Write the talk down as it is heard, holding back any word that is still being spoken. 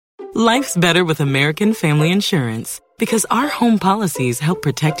Life's better with American Family Insurance because our home policies help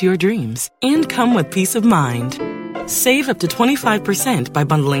protect your dreams and come with peace of mind. Save up to 25% by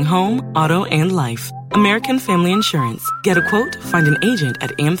bundling home, auto, and life. American Family Insurance. Get a quote, find an agent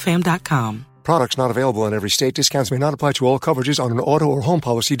at amfam.com. Products not available in every state. Discounts may not apply to all coverages on an auto or home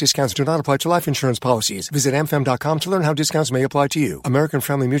policy. Discounts do not apply to life insurance policies. Visit amfam.com to learn how discounts may apply to you. American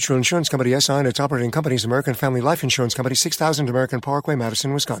Family Mutual Insurance Company, SI, and its operating companies, American Family Life Insurance Company, 6000 American Parkway,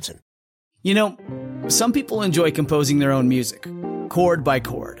 Madison, Wisconsin. You know, some people enjoy composing their own music, chord by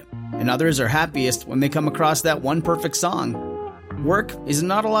chord, and others are happiest when they come across that one perfect song. Work is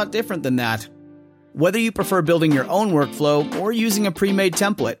not a lot different than that. Whether you prefer building your own workflow or using a pre-made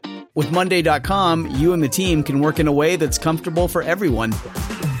template, with Monday.com, you and the team can work in a way that's comfortable for everyone.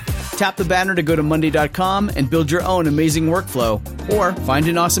 Tap the banner to go to Monday.com and build your own amazing workflow, or find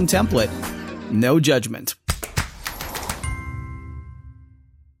an awesome template. No judgment.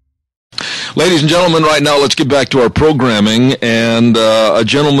 Ladies and gentlemen, right now let's get back to our programming, and a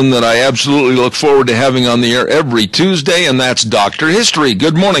gentleman that I absolutely look forward to having on the air every Tuesday, and that's Dr. History.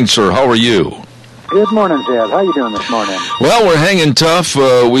 Good morning, sir. How are you? Good morning, Zed. How you doing this morning? Well, we're hanging tough.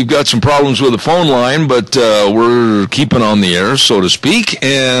 We've got some problems with the phone line, but we're keeping on the air, so to speak.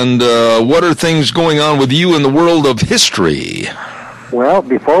 And what are things going on with you in the world of history? Well,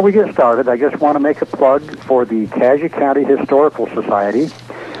 before we get started, I just want to make a plug for the Cassia County Historical Society.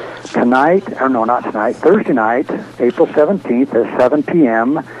 Thursday night, April 17th at 7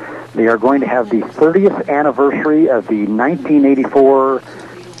 p.m., they are going to have the 30th anniversary of the 1984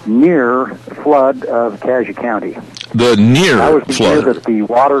 near flood of Cassia County. The near flood? That was the flood. year that the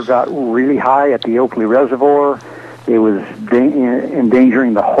water got really high at the Oakley Reservoir. It was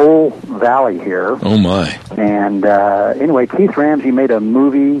endangering the whole valley here. Oh, my. And anyway, Keith Ramsey made a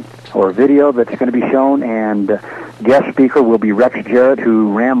movie or a video that's going to be shown, and guest speaker will be Rex Jarrett,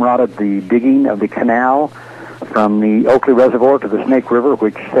 who ramrodded the digging of the canal from the Oakley Reservoir to the Snake River,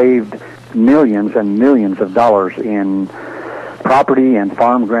 which saved millions and millions of dollars in property and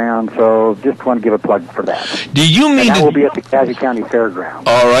farm ground. So just want to give a plug for that. Do you mean that will be at the Cassia County Fairgrounds.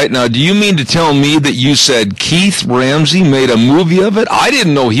 All right. Now, do you mean to tell me that you said Keith Ramsey made a movie of it? I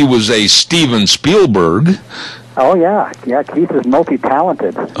didn't know he was a Steven Spielberg. Oh, yeah. Yeah, Keith is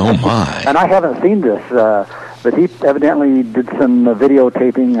multi-talented. Oh, my. And I haven't seen this, but he evidently did some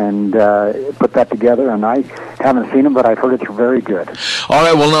videotaping and put that together, and I haven't seen him, but I've heard it's very good. All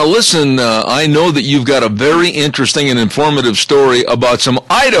right, well, now listen, I know that you've got a very interesting and informative story about some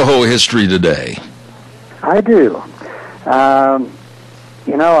Idaho history today. I do. I'm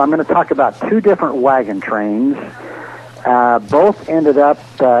going to talk about two different wagon trains. Both ended up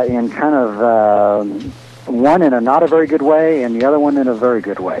in kind of... one in a not a very good way and the other one in a very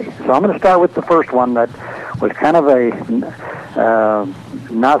good way. So I'm going to start with the first one that was kind of a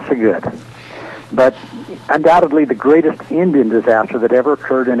not so good. But undoubtedly the greatest Indian disaster that ever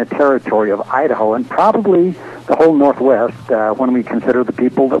occurred in a territory of Idaho and probably the whole Northwest when we consider the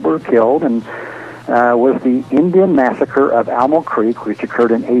people that were killed, and was the Indian massacre of Alamo Creek, which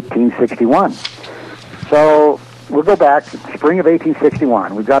occurred in 1861. So we'll go back to the spring of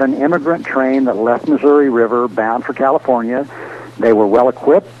 1861. We've got an immigrant train that left Missouri River bound for California. They were well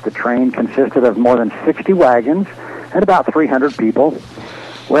equipped. The train consisted of more than 60 wagons and about 300 people.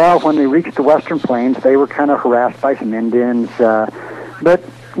 Well, when they reached the Western Plains, they were kind of harassed by some Indians, but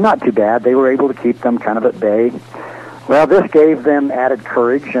not too bad. They were able to keep them kind of at bay. Well, this gave them added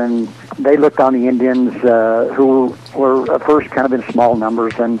courage, and they looked on the Indians who were at first kind of in small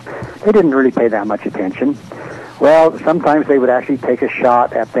numbers, and they didn't really pay that much attention. Well, sometimes they would actually take a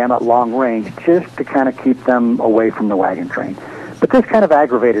shot at them at long range just to kind of keep them away from the wagon train. But this kind of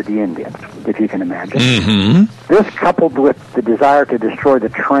aggravated the Indians, if you can imagine. Mm-hmm. This, coupled with the desire to destroy the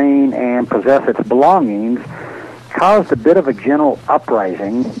train and possess its belongings, caused a bit of a general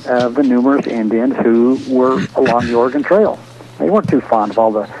uprising of the numerous Indians who were along the Oregon Trail. They weren't too fond of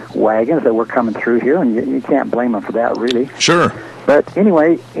all the wagons that were coming through here, and you can't blame them for that, really. Sure. But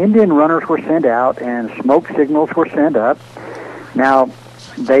anyway, Indian runners were sent out and smoke signals were sent up. Now,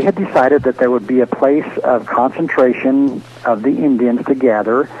 they had decided that there would be a place of concentration of the Indians to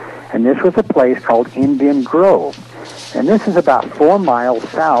gather, and this was a place called Indian Grove. And this is about 4 miles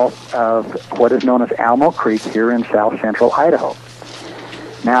south of what is known as Alamo Creek here in south central Idaho.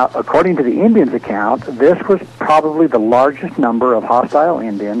 Now, according to the Indians' account, this was probably the largest number of hostile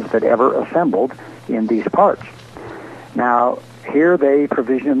Indians that ever assembled in these parts. Now, here they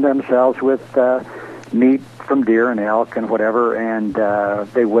provisioned themselves with meat from deer and elk and whatever, and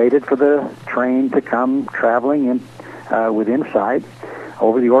they waited for the train to come traveling in within sight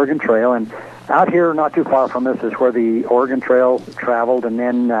over the Oregon Trail. And out here, not too far from us, is where the Oregon Trail traveled, and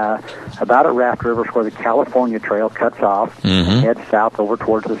then about at Raft River is where the California Trail cuts off, heads south over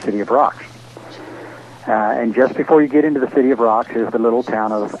towards the City of Rocks. And just before you get into the City of Rocks is the little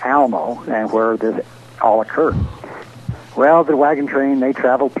town of Alamo, and where this all occurred. Well, the wagon train, they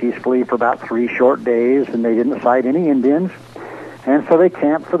traveled peacefully for about 3 short days, and they didn't sight any Indians, and so they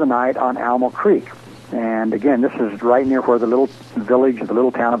camped for the night on Alamo Creek. And again, this is right near where the little village, the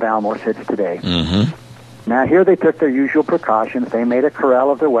little town of Alamo sits today. Now, here they took their usual precautions. They made a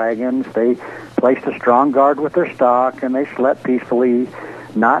corral of their wagons. They placed a strong guard with their stock, and they slept peacefully,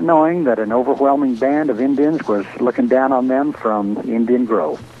 not knowing that an overwhelming band of Indians was looking down on them from Indian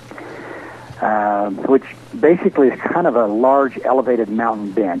Grove, which basically is kind of a large elevated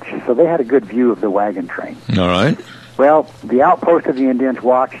mountain bench. So they had a good view of the wagon train. All right. Well, the outpost of the Indians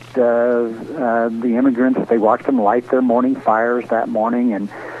watched the immigrants. They watched them light their morning fires that morning, and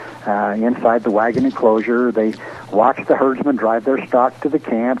inside the wagon enclosure, they watched the herdsmen drive their stock to the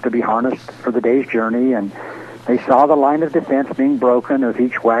camp to be harnessed for the day's journey, and they saw the line of defense being broken as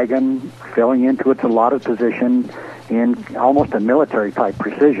each wagon filling into its allotted position in almost a military-type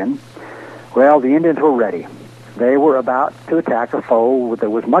precision. Well, the Indians were ready. They were about to attack a foe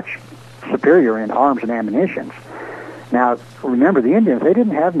that was much superior in arms and ammunition. Now, remember, the Indians, they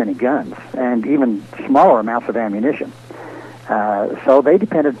didn't have many guns and even smaller amounts of ammunition. So they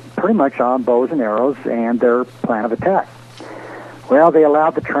depended pretty much on bows and arrows and their plan of attack. Well, they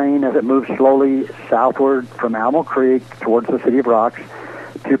allowed the train, as it moved slowly southward from Alamo Creek towards the City of Rocks,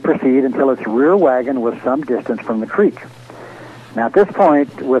 to proceed until its rear wagon was some distance from the creek. Now, at this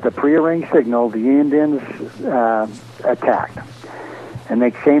point, with a prearranged signal, the Indians attacked. And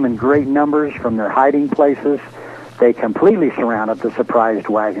they came in great numbers from their hiding places. They completely surrounded the surprised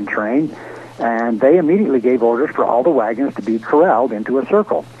wagon train, and they immediately gave orders for all the wagons to be corralled into a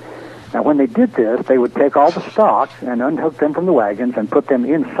circle. Now, when they did this, they would take all the stock and unhook them from the wagons and put them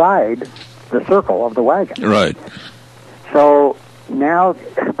inside the circle of the wagon. Right. So now,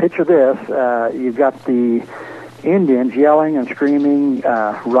 picture this. You've got the Indians yelling and screaming,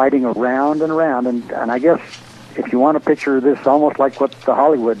 riding around and around, and I guess if you want to picture this almost like what the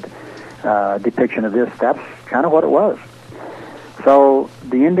Hollywood depiction of this, that's kind of what it was. So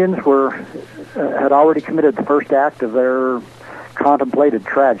the Indians had already committed the first act of their contemplated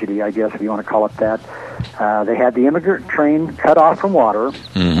tragedy, I guess, if you want to call it that. They had the immigrant train cut off from water,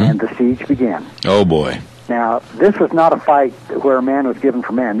 and the siege began. Oh, boy. Now, this was not a fight where a man was given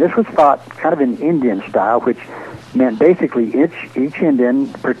for man. This was fought kind of in Indian style, which meant basically each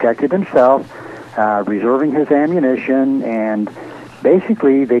Indian protected himself, reserving his ammunition, and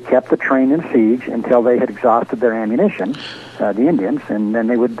basically they kept the train in siege until they had exhausted their ammunition, the Indians, and then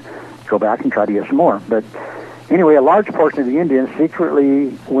they would go back and try to get some more. But anyway, a large portion of the Indians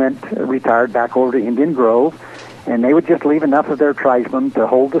secretly retired back over to Indian Grove, and they would just leave enough of their tribesmen to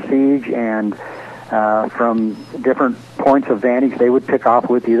hold the siege, and from different points of vantage, they would pick off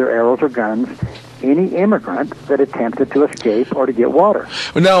with either arrows or guns any immigrant that attempted to escape or to get water.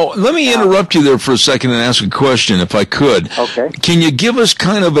 Now, let me interrupt you there for a second and ask a question, if I could. Okay. Can you give us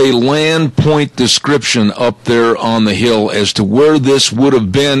kind of a land point description up there on the hill as to where this would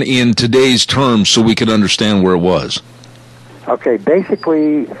have been in today's terms so we could understand where it was? Okay,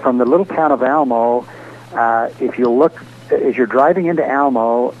 basically, from the little town of Alamo, if you look, as you're driving into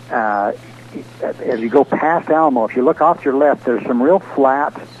Alamo, as you go past Alamo, if you look off to your left, there's some real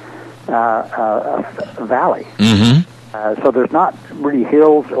flat valley. So there's not really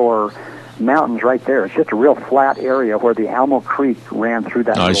hills or mountains right there. It's just a real flat area where the Alamo Creek ran through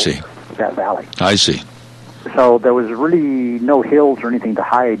that that valley. I see. So there was really no hills or anything to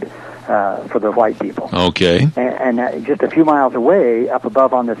hide for the white people. Okay. And just a few miles away, up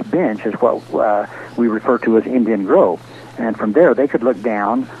above on this bench, is what we refer to as Indian Grove. And from there, they could look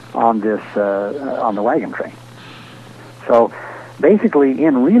down on this on the wagon train. So basically,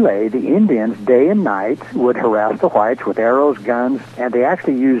 in relay, the Indians, day and night, would harass the whites with arrows, guns, and they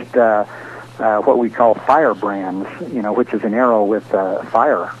actually used what we call firebrands, which is an arrow with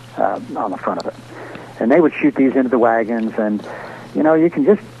fire on the front of it. And they would shoot these into the wagons, and, you can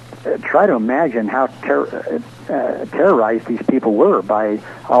just try to imagine how terrorized these people were by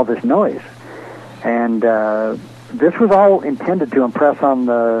all this noise. And this was all intended to impress on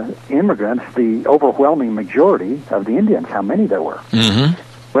the immigrants, the overwhelming majority of the Indians, how many there were.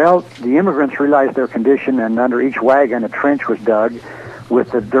 Well, the immigrants realized their condition, and under each wagon a trench was dug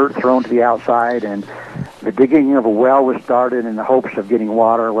with the dirt thrown to the outside, and the digging of a well was started in the hopes of getting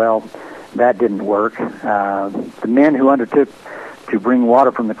water. Well, that didn't work. The men who undertook to bring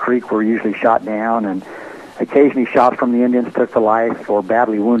water from the creek were usually shot down, and occasionally shots from the Indians took the life or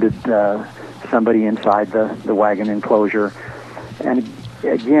badly wounded somebody inside the wagon enclosure. And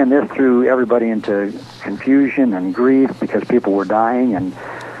again, this threw everybody into confusion and grief because people were dying, and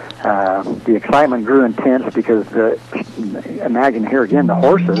the excitement grew intense because imagine here again the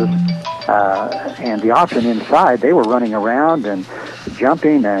horses and the oxen inside, they were running around and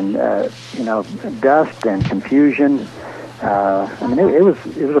jumping and dust and confusion. I mean, it was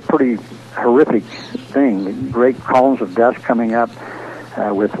a pretty horrific thing. Great columns of dust coming up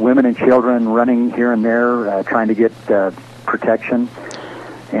with women and children running here and there trying to get protection.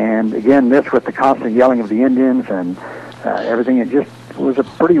 And again, this with the constant yelling of the Indians and everything, it just was a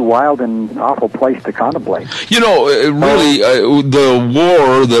pretty wild and awful place to contemplate. Really, the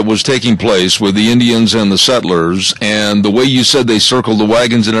war that was taking place with the Indians and the settlers, and the way you said they circled the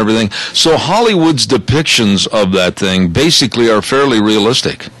wagons and everything, so Hollywood's depictions of that thing basically are fairly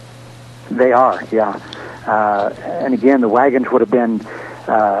realistic. They are, yeah. And again, the wagons would have been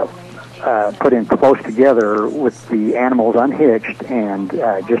put in close together with the animals unhitched and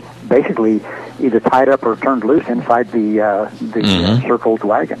just basically either tied up or turned loose inside the circled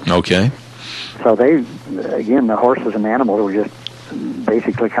wagon. Okay. So the horses and animals were just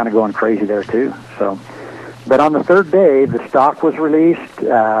basically kind of going crazy there too. So, but on the third day, the stock was released,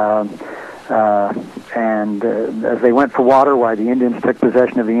 and as they went for water, while the Indians took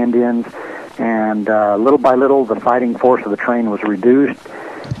possession of the Indians, and little by little, the fighting force of the train was reduced.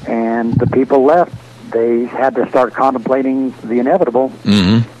 And the people left. They had to start contemplating the inevitable.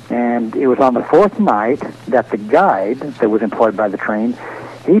 Mm-hmm. And it was on the fourth night that the guide that was employed by the train,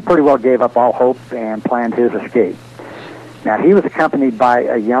 he pretty well gave up all hope and planned his escape. Now, he was accompanied by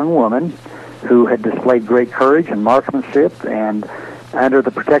a young woman who had displayed great courage and marksmanship, and under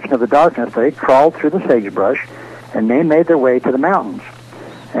the protection of the darkness, they crawled through the sagebrush, and they made their way to the mountains.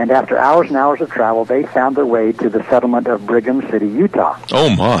 And after hours and hours of travel, they found their way to the settlement of Brigham City, Utah. Oh,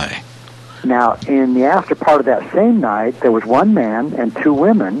 my. Now, in the after part of that same night, there was one man and two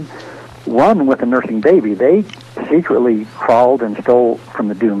women, one with a nursing baby. They secretly crawled and stole from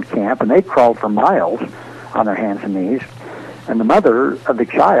the doomed camp, and they crawled for miles on their hands and knees. And the mother of the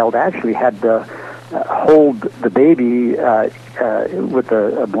child actually had to hold the baby with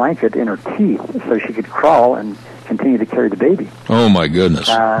a blanket in her teeth so she could crawl and continue to carry the baby. Oh, my goodness.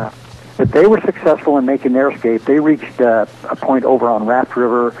 But they were successful in making their escape. They reached a point over on Raft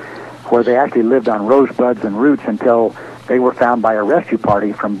River where they actually lived on rosebuds and roots until they were found by a rescue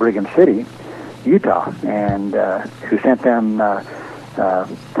party from Brigham City, Utah, and who sent them to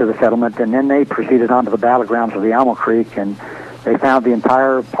the settlement. And then they proceeded on to the battlegrounds of the Alamo Creek, and they found the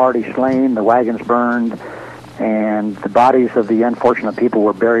entire party slain, the wagons burned, and the bodies of the unfortunate people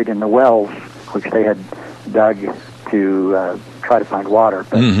were buried in the wells, which they had dug to try to find water.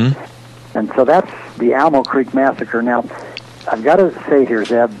 But, and so that's the Alamo Creek Massacre. Now, I've got to say here,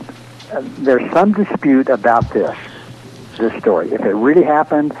 Zeb, there's some dispute about this story. If it really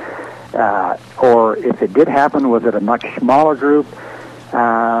happened, or if it did happen, was it a much smaller group?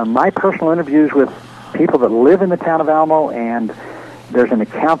 My personal interviews with people that live in the town of Alamo, and there's an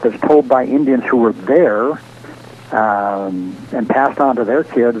account that's told by Indians who were there and passed on to their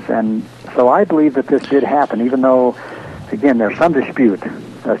kids, and so I believe that this did happen, even though, again, there's some dispute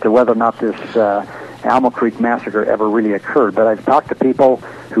as to whether or not this Alamo Creek Massacre ever really occurred. But I've talked to people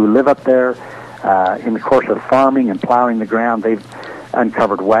who live up there in the course of farming and plowing the ground. They've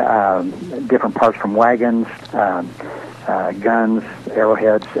uncovered different parts from wagons, guns,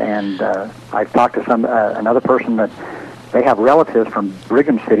 arrowheads, and I've talked to another person that they have relatives from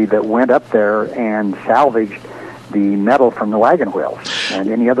Brigham City that went up there and salvaged the metal from the wagon wheels and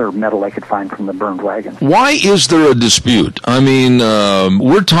any other metal they could find from the burned wagons. Why is there a dispute? I mean,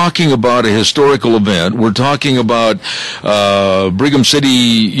 we're talking about a historical event. We're talking about Brigham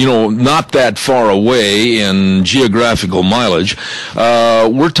City, not that far away in geographical mileage.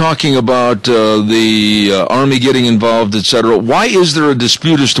 We're talking about the Army getting involved, etc. Why is there a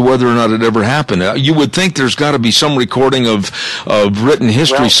dispute as to whether or not it ever happened? You would think there's got to be some recording of written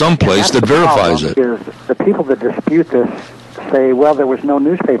history someplace that verifies it. The people that dispute this say, well, there was no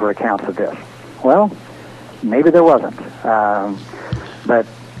newspaper accounts of this. Well, maybe there wasn't. But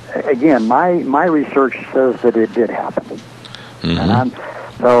again, my research says that it did happen. And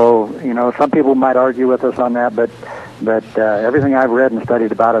some people might argue with us on that, but everything I've read and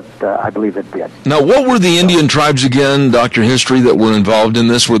studied about it, I believe it did. Now, what were the Indian tribes again, Dr. History, that were involved in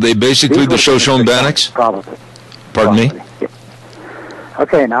this? Were they basically the Shoshone-Bannocks? Probably. Pardon me? Yeah.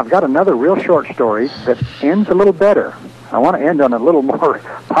 Okay, now I've got another real short story that ends a little better. I want to end on a little more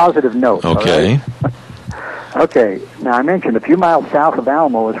positive note. Okay. Right? Okay, now I mentioned a few miles south of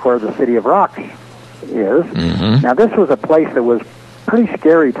Alamo is where the City of Rocks is. Now this was a place that was pretty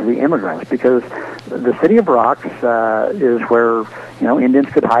scary to the immigrants because the City of Rocks is where Indians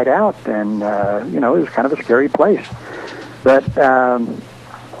could hide out, and it was kind of a scary place. But so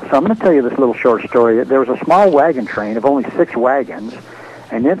I'm going to tell you this little short story. There was a small wagon train of only 6 wagons,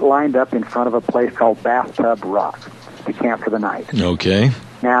 and it lined up in front of a place called Bathtub Rock to camp for the night. Okay.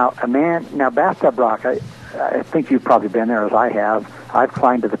 Now Bathtub Rock, I think you've probably been there as I have. I've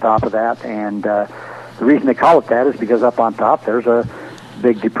climbed to the top of that, and the reason they call it that is because up on top there's a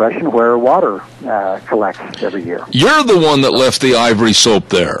big depression where water collects every year. You're the one that left the ivory soap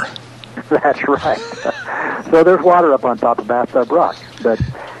there. That's right. So there's water up on top of Bathtub Rock. But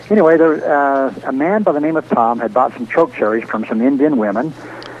anyway, a man by the name of Tom had bought some choke cherries from some Indian women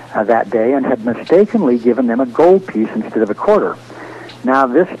that day and had mistakenly given them a gold piece instead of a quarter. Now,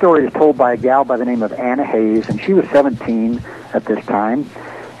 this story is told by a gal by the name of Anna Hayes, and she was 17 at this time.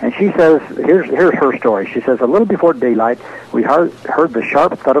 And she says, here's her story. She says, a little before daylight, we heard the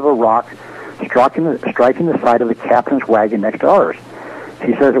sharp thud of a rock striking the side of the captain's wagon next to ours.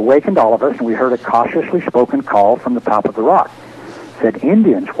 She says, it wakened all of us, and we heard a cautiously spoken call from the top of the rock. Said,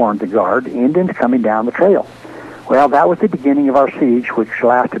 Indians, warned the guard, Indians coming down the trail. Well, that was the beginning of our siege, which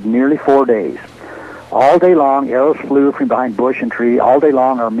lasted nearly 4 days. All day long, arrows flew from behind bush and tree. All day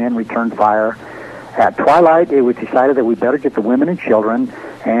long, our men returned fire. At twilight, it was decided that we better get the women and children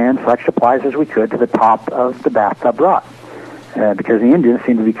and such supplies as we could to the top of the Bathtub Rock, because the Indians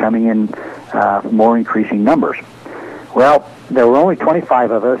seemed to be coming in more increasing numbers. Well, there were only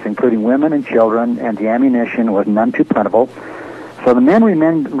 25 of us, including women and children, and the ammunition was none too plentiful. So the men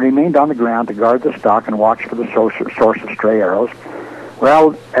remained on the ground to guard the stock and watch for the source of stray arrows.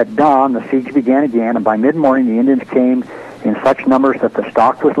 Well, at dawn, the siege began again, and by mid-morning, the Indians came in such numbers that the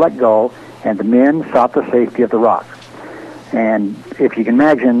stock was let go, and the men sought the safety of the rock. And if you can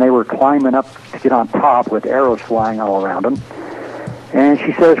imagine, they were climbing up to get on top with arrows flying all around them. And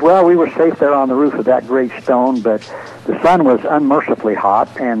she says, well, we were safe there on the roof of that great stone, but the sun was unmercifully hot,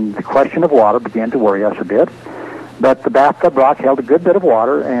 and the question of water began to worry us a bit. But the Bathtub Rock held a good bit of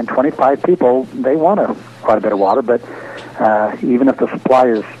water, and 25 people, they want quite a bit of water, but even if the supply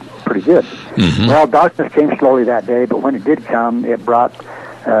is pretty good. Mm-hmm. Well, darkness came slowly that day, but when it did come, it brought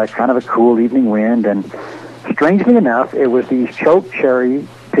kind of a cool evening wind, and strangely enough, it was these choke cherry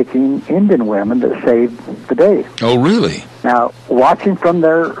picking Indian women that saved the day. Oh, really? Now, watching from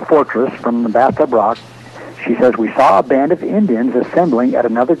their fortress, from the Bathtub Rock, she says, we saw a band of Indians assembling at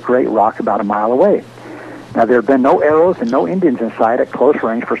another great rock about a mile away. Now, there had been no arrows and no Indians in sight at close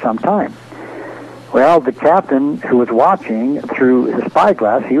range for some time. Well, the captain who was watching through his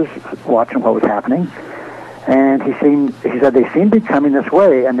spyglass, he was watching what was happening, and he said they seemed to be coming this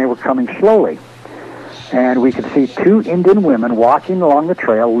way, and they were coming slowly. And we could see 2 Indian women walking along the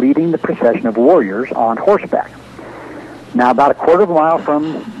trail, leading the procession of warriors on horseback. Now, about a quarter of a mile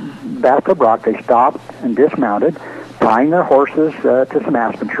from Bathtub Rock, they stopped and dismounted, tying their horses to some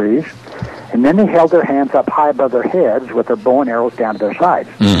aspen trees, and then they held their hands up high above their heads with their bow and arrows down to their sides.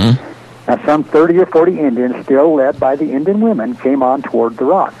 Mm-hmm. Now, some 30 or 40 Indians, still led by the Indian women, came on toward the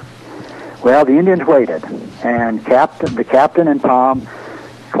rock. Well, the Indians waited, and the captain and Tom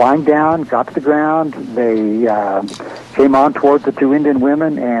climbed down, got to the ground. They came on toward the 2 Indian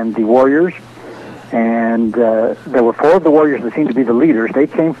women and the warriors, and there were 4 of the warriors that seemed to be the leaders. They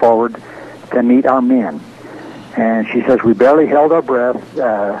came forward to meet our men. And she says, we barely held our breath,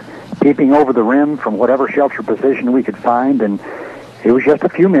 peeping over the rim from whatever shelter position we could find, and it was just a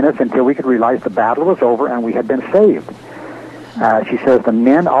few minutes until we could realize the battle was over and we had been saved. She says the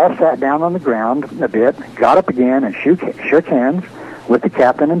men all sat down on the ground a bit, got up again, and shook hands with the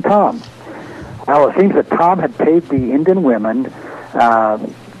captain and Tom. Well, it seems that Tom had paid the Indian women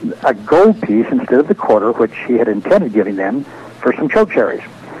a gold piece instead of the quarter, which he had intended giving them, for some choke cherries.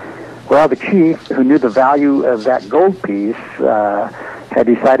 Well, the chief, who knew the value of that gold piece, had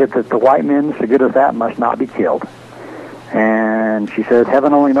decided that the white men, so good as that, must not be killed. And she said,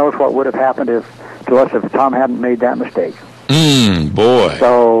 heaven only knows what would have happened to us if Tom hadn't made that mistake. Boy.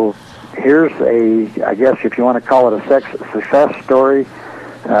 So here's I guess if you want to call it a success story,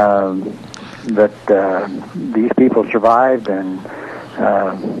 that these people survived, and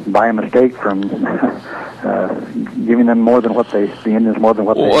by a mistake from giving them more than the Indians more than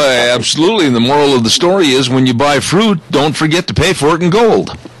what they... Well, absolutely. And the moral of the story is when you buy fruit, don't forget to pay for it in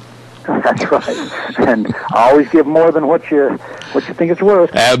gold. That's right. And always give more than what you think it's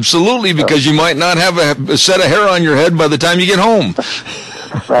worth. Absolutely, because you might not have a set of hair on your head by the time you get home.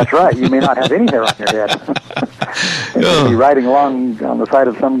 That's right. You may not have any hair on your head. You may be riding along on the side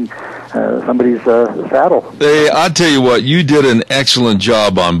of some somebody's saddle. Hey, I'll tell you what, you did an excellent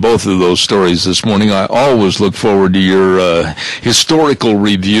job on both of those stories this morning. I always look forward to your historical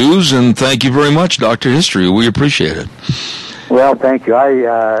reviews, and thank you very much, Dr. History. We appreciate it. Well, thank you.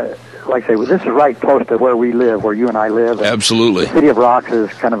 Like I say, this is right close to where we live, where you and I live. Absolutely. The City of Rocks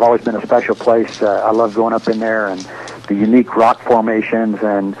has kind of always been a special place. I love going up in there and the unique rock formations.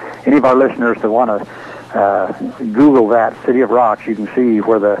 And any of our listeners that want to Google that, City of Rocks, you can see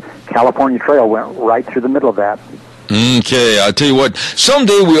where the California Trail went right through the middle of that. Okay, I tell you what,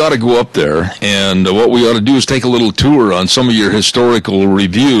 someday we ought to go up there, and what we ought to do is take a little tour on some of your historical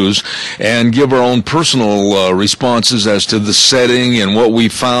reviews and give our own personal responses as to the setting and what we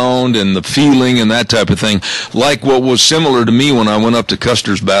found and the feeling and that type of thing, like what was similar to me when I went up to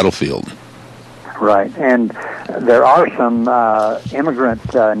Custer's Battlefield. Right, and there are some immigrant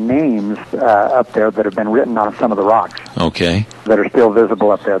names up there that have been written on some of the rocks. Okay. That are still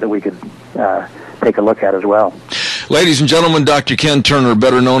visible up there that we could take a look at as well. Ladies and gentlemen, Dr. Ken Turner,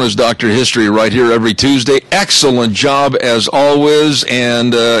 better known as Dr. History, right here every Tuesday. Excellent job as always,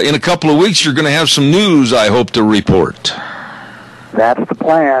 and in a couple of weeks you're going to have some news, I hope, to report. That's the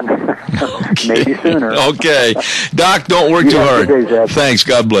plan. Okay. Maybe sooner. Okay. Doc, don't work too hard. Good day, thanks.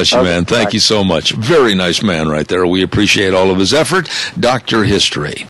 God bless you, okay, man. Thank you so much. Very nice man right there. We appreciate all of his effort. Dr. History.